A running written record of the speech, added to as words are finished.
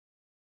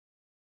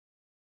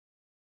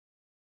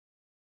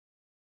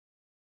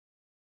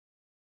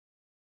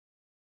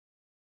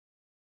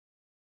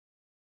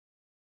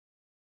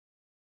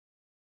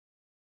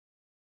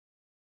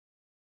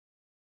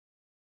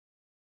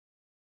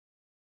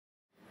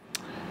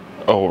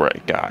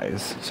Alright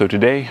guys, so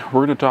today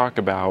we're going to talk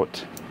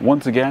about,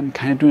 once again,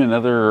 kind of doing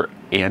another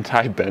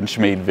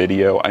anti-Benchmade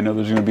video. I know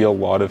there's going to be a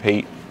lot of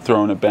hate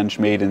thrown at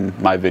Benchmade in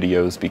my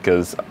videos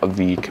because of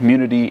the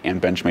community,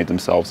 and Benchmade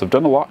themselves have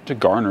done a lot to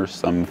garner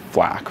some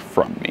flack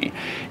from me.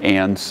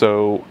 And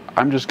so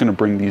I'm just going to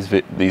bring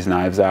these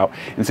knives out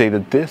and say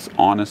that this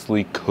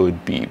honestly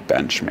could be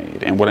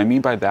Benchmade. And what I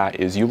mean by that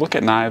is, you look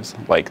at knives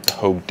like the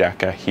Hogue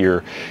Deca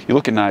here, you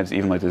look at knives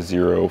even like the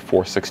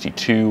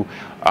 0462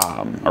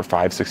 or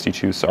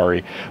 562,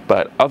 sorry,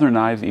 but other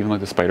knives even like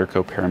the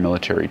Spyderco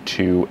Paramilitary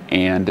 2,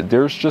 and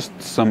there's just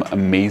some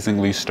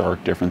amazingly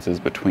stark differences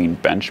between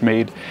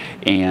Benchmade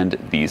and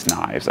these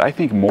knives. I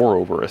think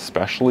moreover,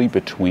 especially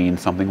between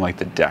something like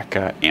the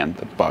Deca and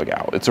the Bug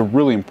Out. It's a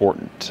really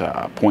important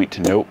point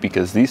to note,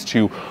 because these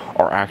two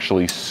are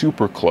actually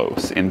super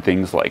close in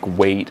things like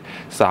weight,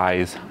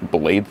 size,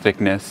 blade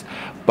thickness,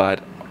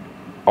 but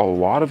a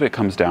lot of it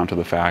comes down to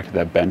the fact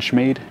that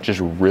Benchmade just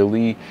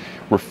really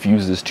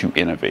refuses to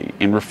innovate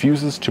and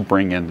refuses to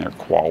bring in their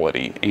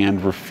quality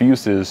and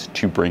refuses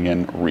to bring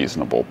in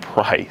reasonable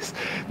price.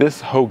 This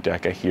Hogue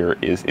Deca here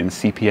is in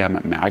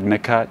CPM Magna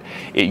Cut.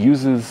 It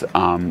uses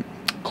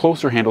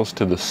closer handles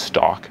to the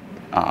stock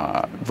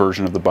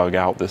version of the Bug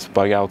Out. This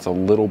Bug Out's a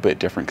little bit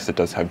different because it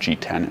does have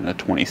G10 and a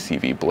 20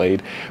 CV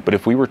blade. But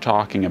if we were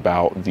talking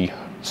about the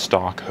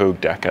stock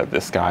Hogue Deca,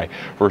 this guy,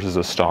 versus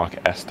a stock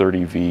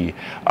S30V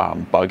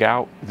Bug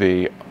Out,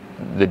 the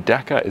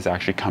Deca is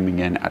actually coming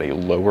in at a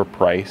lower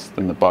price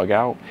than the Bug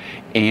Out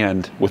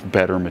and with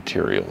better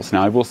materials.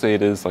 Now I will say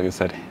it is, like I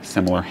said,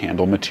 similar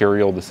handle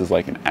material. This is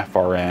like an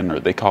FRN, or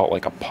they call it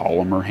like a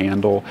polymer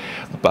handle,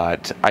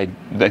 but I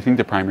think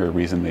the primary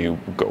reason they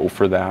go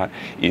for that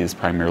is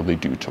primarily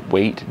due to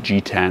weight.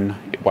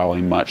 G10, while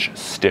a much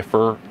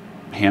stiffer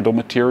handle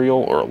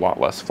material or a lot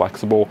less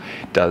flexible,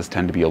 does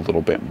tend to be a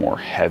little bit more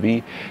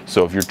heavy.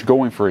 So if you're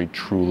going for a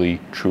truly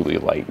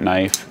light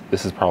knife,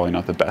 this is probably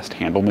not the best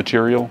handle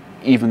material.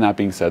 Even that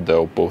being said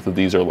though, both of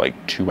these are like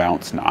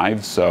 2-ounce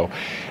knives, so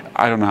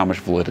I don't know how much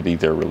validity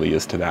there really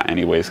is to that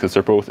anyways, because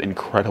they're both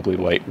incredibly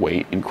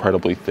lightweight,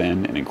 incredibly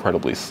thin, and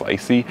incredibly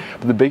slicey.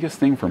 But the biggest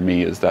thing for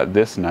me is that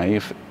this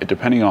knife,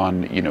 depending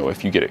on, you know,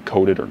 if you get it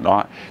coated or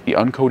not, the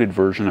uncoated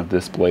version of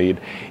this blade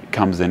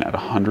comes in at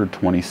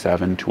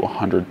 $127 to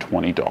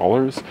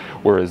 $120,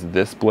 whereas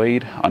this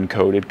blade,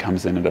 uncoated,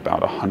 comes in at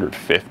about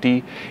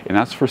 $150, and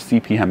that's for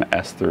CPM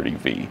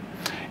S30V.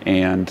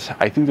 And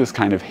I think this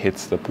kind of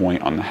hits the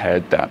point on the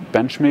head that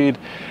Benchmade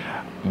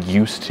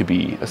used to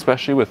be,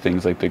 especially with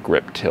things like the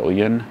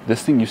Griptilian,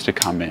 this thing used to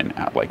come in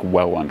at like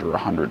well under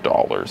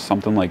 $100.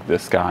 Something like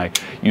this guy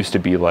used to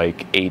be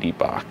like 80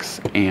 bucks.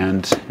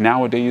 And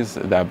nowadays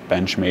that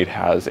Benchmade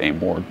has a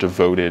more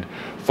devoted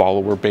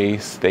follower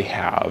base. They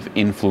have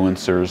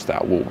influencers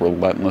that will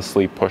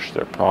relentlessly push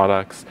their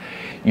products.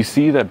 You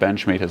see that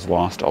Benchmade has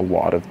lost a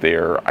lot of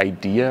their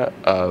idea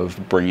of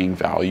bringing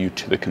value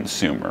to the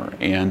consumer,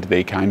 and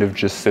they kind of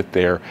just sit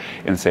there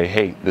and say,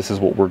 hey, this is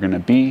what we're going to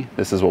be,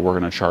 this is what we're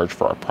going to charge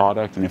for our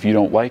product, and if you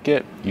don't like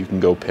it, you can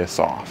go piss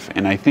off.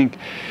 And I think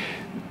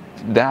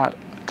that,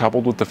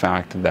 coupled with the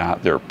fact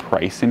that their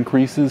price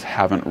increases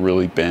haven't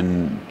really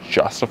been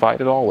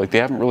justified at all, like they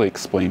haven't really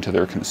explained to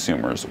their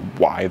consumers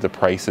why the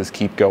prices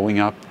keep going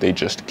up, they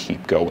just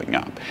keep going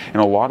up.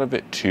 And a lot of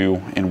it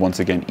too, and once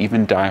again,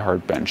 even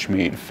diehard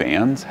Benchmade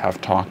fans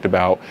have talked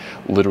about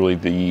literally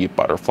the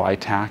butterfly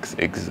tax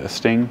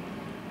existing.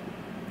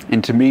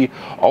 And to me,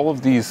 all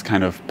of these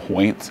kind of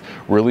points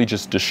really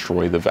just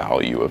destroy the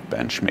value of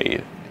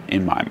Benchmade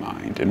in my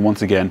mind. And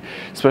once again,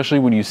 especially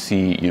when you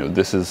see, you know,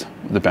 this is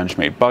the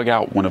Benchmade Bug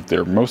Out, one of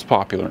their most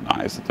popular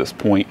knives at this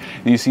point,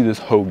 and you see this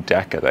Hogue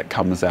Deca that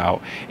comes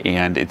out,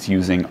 and it's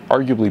using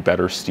arguably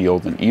better steel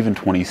than even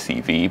 20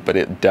 CV, but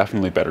it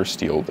definitely better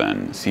steel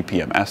than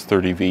CPM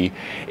S30V,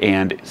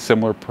 and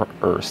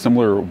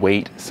similar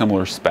weight,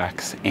 similar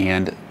specs,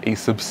 and a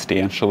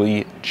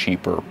substantially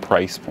cheaper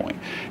price point.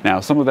 Now,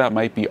 some of that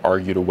might be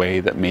argued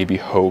away that maybe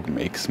Hogue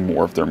makes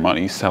more of their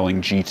money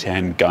selling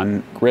G10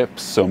 gun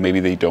grips, so maybe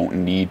they don't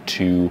need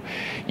to,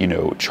 you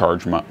know,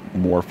 charge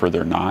more for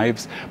their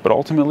knives. But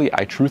ultimately,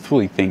 I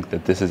truthfully think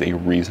that this is a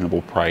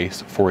reasonable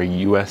price for a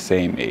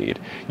USA made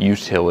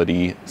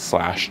utility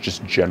slash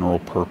just general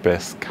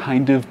purpose,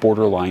 kind of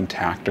borderline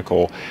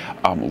tactical,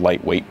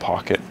 lightweight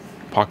pocket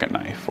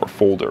knife or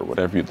folder,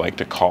 whatever you'd like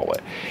to call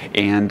it.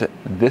 And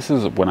this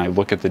is, when I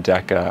look at the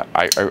Deca,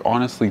 I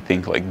honestly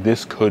think like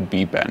this could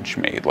be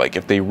Benchmade. Like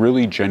if they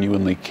really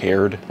genuinely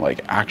cared,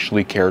 like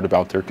actually cared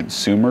about their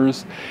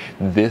consumers,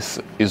 this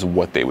is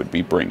what they would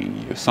be bringing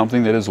you.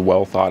 Something that is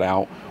well thought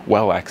out,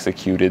 well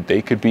executed.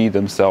 They could be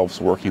themselves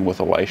working with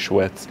a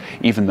Leishwitz,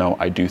 even though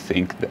I do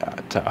think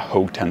that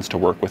Hogue tends to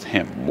work with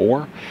him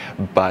more,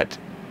 but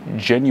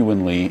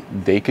genuinely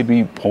they could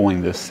be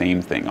pulling this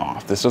same thing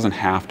off. This doesn't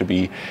have to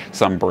be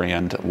some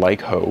brand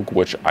like Hogue,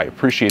 which I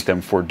appreciate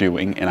them for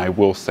doing, and I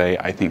will say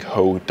I think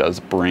Hogue does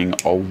bring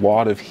a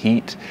lot of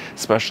heat,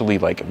 especially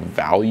like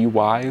value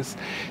wise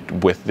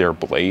with their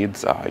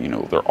blades. You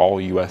know, they're all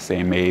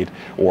USA made,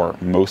 or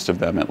most of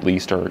them at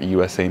least are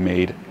USA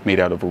made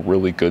out of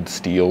really good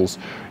steels,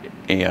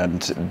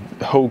 and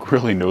Hogue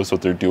really knows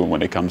what they're doing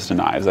when it comes to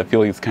knives. I feel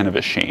like it's kind of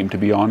a shame, to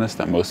be honest,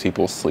 that most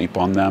people sleep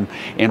on them.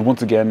 And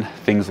once again,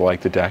 things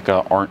like the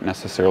Deca aren't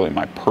necessarily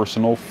my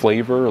personal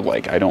flavor.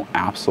 Like, I don't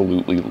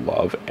absolutely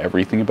love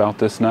everything about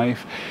this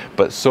knife,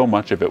 but so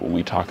much of it, when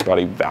we talk about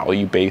a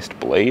value-based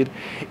blade,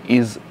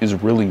 is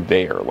really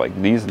there. Like,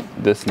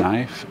 this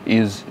knife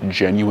is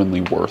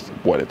genuinely worth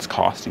what it's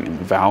costing, and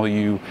the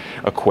value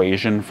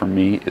equation for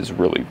me is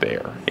really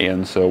there.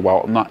 And so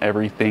while not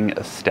everything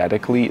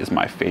aesthetically is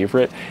my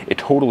favorite, it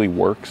totally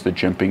works. The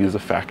jimping is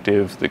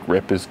effective, the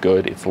grip is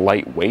good, it's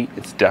lightweight.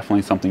 It's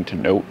definitely something to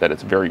note that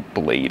it's very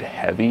blade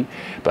heavy,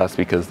 but that's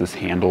because this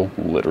handle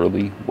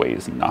literally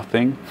weighs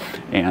nothing.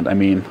 And I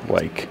mean,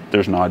 like,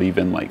 there's not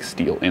even like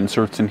steel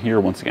inserts in here.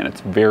 Once again,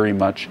 it's very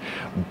much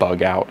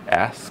bug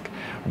out-esque,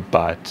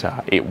 but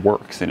it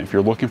works. And if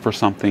you're looking for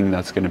something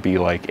that's going to be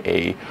like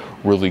a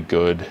really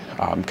good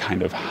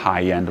kind of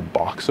high-end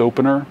box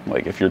opener,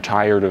 like if you're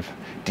tired of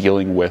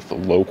dealing with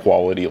low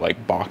quality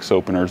like box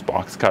openers,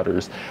 box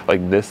cutters,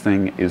 like this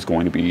thing is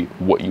going to be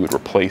what you would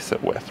replace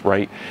it with,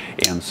 right?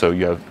 And so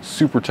you have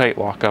super tight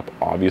lockup,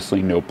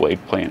 obviously no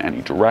blade play in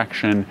any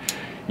direction.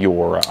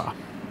 Your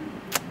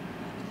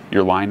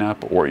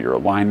lineup or your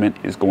alignment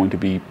is going to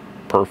be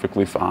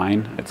perfectly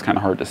fine. It's kind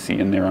of hard to see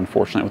in there,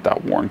 unfortunately, with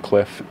that worn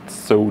cliff. It's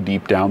so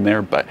deep down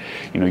there, but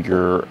you know,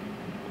 your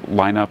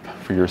lineup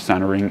for your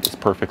centering is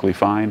perfectly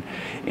fine.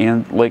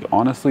 And like,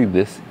 honestly,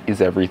 this is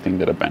everything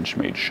that a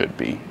Benchmade should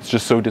be. It's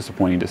just so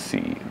disappointing to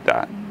see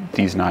that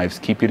these knives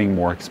keep getting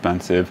more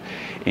expensive,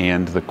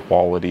 and the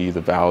quality,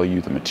 the value,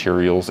 the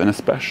materials, and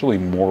especially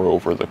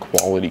moreover the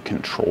quality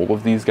control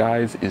of these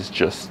guys is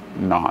just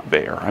not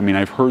there. I mean,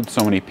 I've heard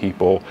so many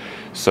people,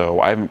 so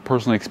I haven't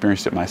personally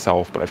experienced it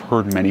myself, but I've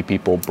heard many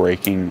people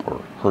breaking,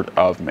 or heard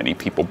of many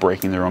people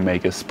breaking their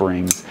Omega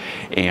springs.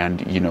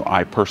 And you know,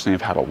 I personally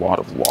have had a lot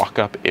of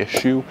lockup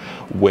issue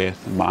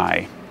with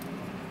my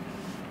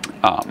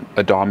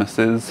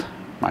Adamas's,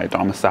 my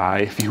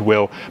Adamasi, if you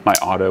will. My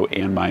Auto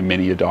and my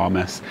Mini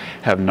Adamas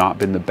have not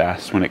been the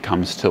best when it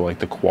comes to like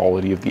the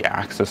quality of the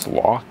Axis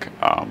lock.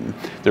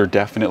 They're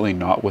definitely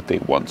not what they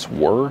once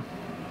were.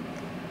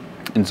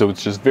 And so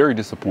it's just very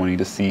disappointing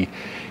to see,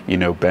 you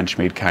know,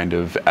 Benchmade kind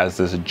of as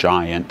this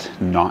giant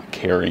not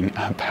caring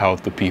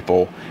about the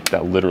people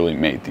that literally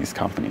made these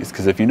companies.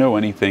 Because if you know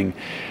anything,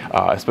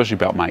 especially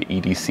about my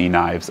EDC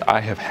knives,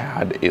 I have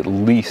had at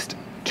least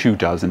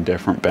 24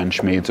 different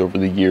Benchmades over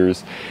the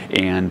years,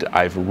 and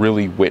I've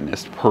really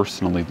witnessed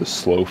personally the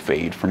slow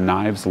fade from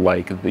knives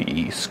like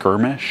the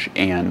Skirmish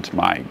and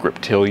my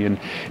Griptilian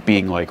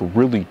being like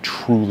really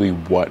truly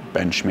what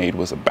Benchmade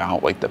was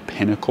about, like the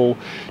pinnacle,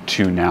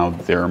 to now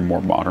their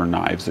more modern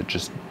knives that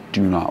just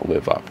do not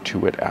live up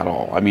to it at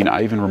all. I mean,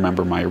 I even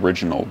remember my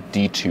original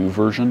D2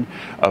 version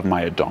of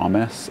my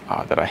Adamas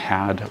that I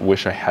had.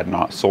 Wish I had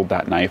not sold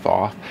that knife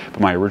off,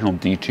 but my original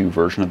D2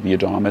 version of the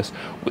Adamas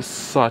was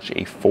such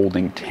a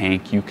folding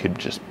tank. You could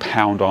just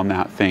pound on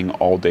that thing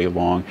all day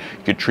long.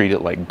 You could treat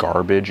it like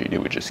garbage and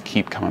it would just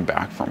keep coming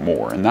back for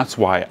more. And that's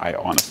why I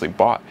honestly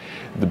bought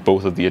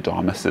both of the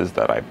Adamases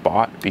that I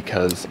bought,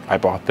 because I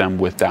bought them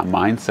with that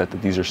mindset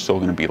that these are still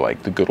going to be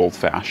like the good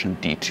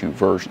old-fashioned D2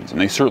 versions. And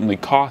they certainly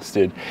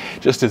costed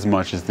just as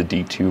much as the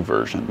D2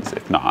 versions,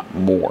 if not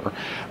more.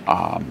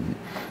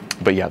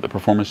 But yeah, the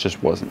performance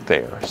just wasn't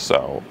there.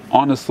 So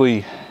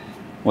honestly,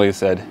 like I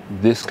said,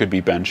 this could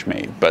be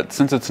Benchmade, but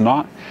since it's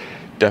not,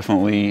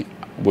 definitely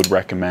would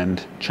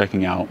recommend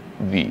checking out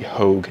the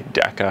Hogue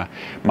Deca.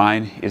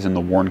 Mine is in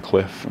the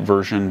Wharncliffe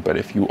version, but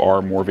if you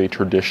are more of a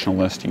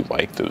traditionalist, you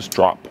like those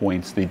drop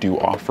points, they do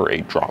offer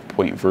a drop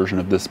point version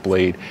of this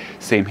blade.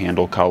 Same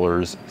handle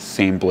colors,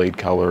 same blade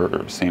color,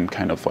 or same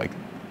kind of like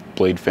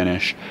blade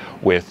finish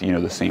with, you know,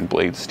 the same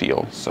blade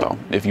steel. So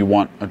if you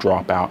want a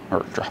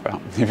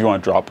if you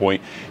want a drop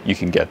point, you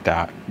can get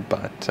that.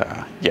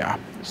 But yeah,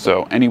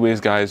 so anyways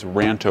guys,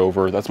 rant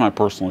over. That's my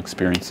personal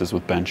experiences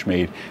with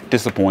Benchmade.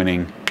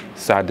 Disappointing,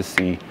 sad to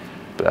see,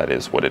 but that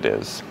is what it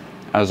is.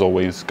 As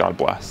always, God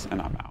bless,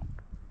 and I'm out.